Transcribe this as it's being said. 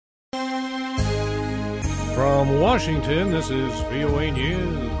From Washington, this is VOA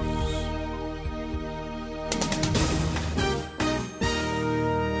News.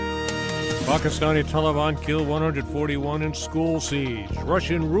 Pakistani Taliban kill 141 in school siege.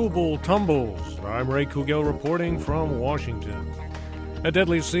 Russian ruble tumbles. I'm Ray Kouguell reporting from Washington. A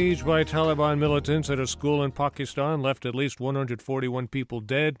deadly siege by Taliban militants at a school in Pakistan left at least 141 people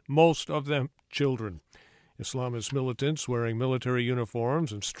dead, most of them children. Islamist militants wearing military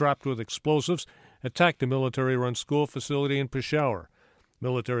uniforms and strapped with explosives attacked a military-run school facility in Peshawar.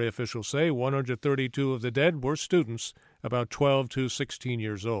 Military officials say 132 of the dead were students, about 12 to 16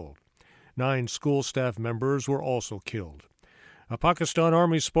 years old. 9 school staff members were also killed. A Pakistan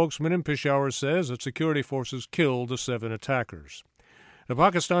Army spokesman in Peshawar says that security forces killed the 7 attackers. The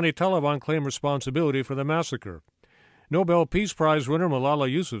Pakistani Taliban claim responsibility for the massacre. Nobel Peace Prize winner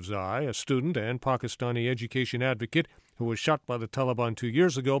Malala Yousafzai, a student and Pakistani education advocate who was shot by the Taliban 2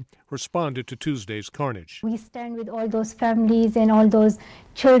 years ago, responded to Tuesday's carnage. We stand with all those families and all those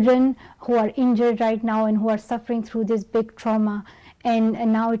children who are injured right now and who are suffering through this big trauma. And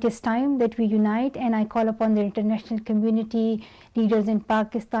now it is time that we unite, and I call upon the international community, leaders in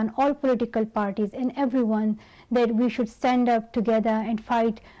Pakistan, all political parties, and everyone that we should stand up together and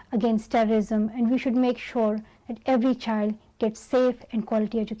fight against terrorism, and we should make sure that every child gets safe and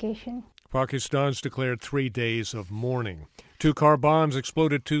quality education. Pakistan's declared 3 days of mourning. 2 car bombs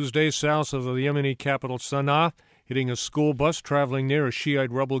exploded Tuesday south of the Yemeni capital Sana'a, hitting a school bus traveling near a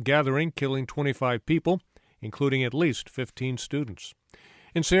Shiite rebel gathering, killing 25 people, including at least 15 students.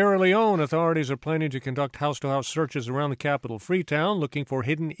 In Sierra Leone, authorities are planning to conduct house-to-house searches around the capital, Freetown, looking for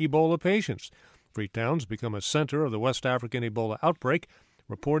hidden Ebola patients. Freetown's become a center of the West African Ebola outbreak,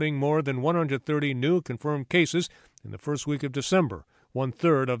 reporting more than 130 new confirmed cases in the first week of December,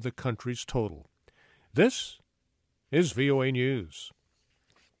 1/3 of the country's total. This is VOA News.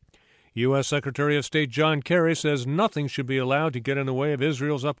 U.S. Secretary of State John Kerry says nothing should be allowed to get in the way of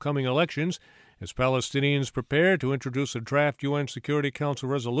Israel's upcoming elections as Palestinians prepare to introduce a draft UN Security Council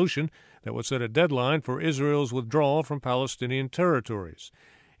resolution that would set a deadline for Israel's withdrawal from Palestinian territories.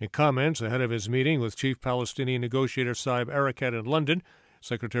 In comments ahead of his meeting with Chief Palestinian negotiator Saeb Erekat in London,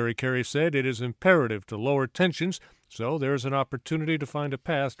 Secretary Kerry said it is imperative to lower tensions so there is an opportunity to find a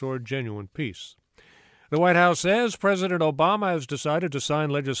path toward genuine peace. The White House says President Obama has decided to sign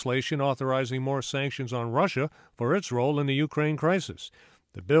legislation authorizing more sanctions on Russia for its role in the Ukraine crisis.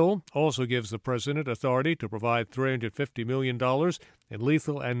 The bill also gives the president authority to provide $350 million in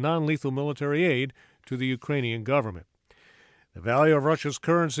lethal and non-lethal military aid to the Ukrainian government. The value of Russia's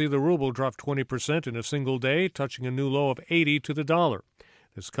currency, the ruble, dropped 20% in a single day, touching a new low of 80 to the dollar.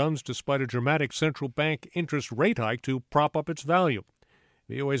 This comes despite a dramatic central bank interest rate hike to prop up its value.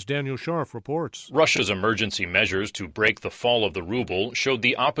 VOA's Daniel Scharf reports. Russia's emergency measures to break the fall of the ruble showed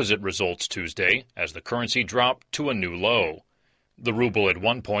the opposite results Tuesday as the currency dropped to a new low. The ruble at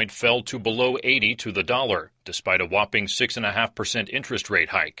one point fell to below 80 to the dollar, despite a whopping 6.5% interest rate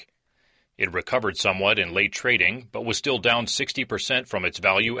hike. It recovered somewhat in late trading, but was still down 60% from its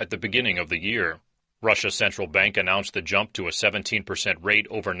value at the beginning of the year. Russia's central bank announced the jump to a 17% rate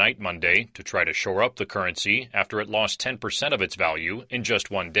overnight Monday to try to shore up the currency after it lost 10% of its value in just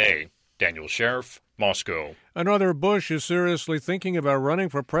one day. Daniel Scharf, Moscow. Another Bush is seriously thinking about running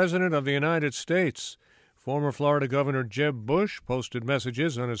for president of the United States. Former Florida Governor Jeb Bush posted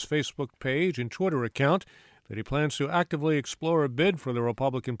messages on his Facebook page and Twitter account that he plans to actively explore a bid for the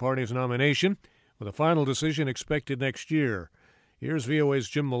Republican Party's nomination, with a final decision expected next year. Here's VOA's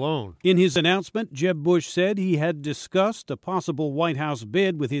Jim Malone. In his announcement, Jeb Bush said he had discussed a possible White House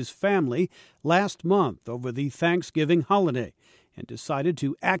bid with his family last month over the Thanksgiving holiday and decided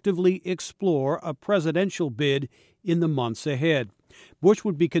to actively explore a presidential bid in the months ahead. Bush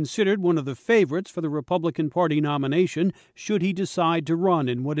would be considered one of the favorites for the Republican Party nomination should he decide to run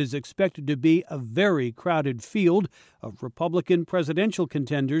in what is expected to be a very crowded field of Republican presidential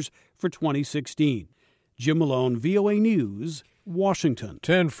contenders for 2016. Jim Malone, VOA News, Washington.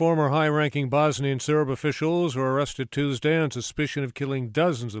 10 former high-ranking Bosnian Serb officials were arrested Tuesday on suspicion of killing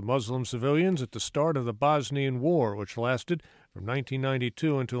dozens of Muslim civilians at the start of the Bosnian War, which lasted from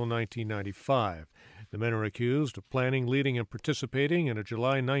 1992 until 1995. The men are accused of planning, leading, and participating in a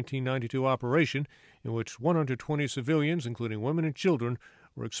July 1992 operation in which 120 civilians, including women and children,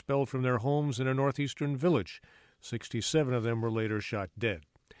 were expelled from their homes in a northeastern village. 67 of them were later shot dead.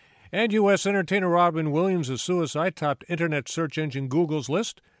 And U.S. entertainer Robin Williams' suicide topped Internet search engine Google's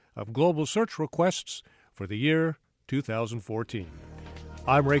list of global search requests for the year 2014.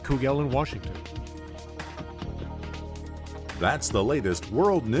 I'm Ray Kouguell in Washington. That's the latest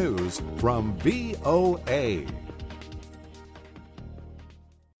world news from VOA.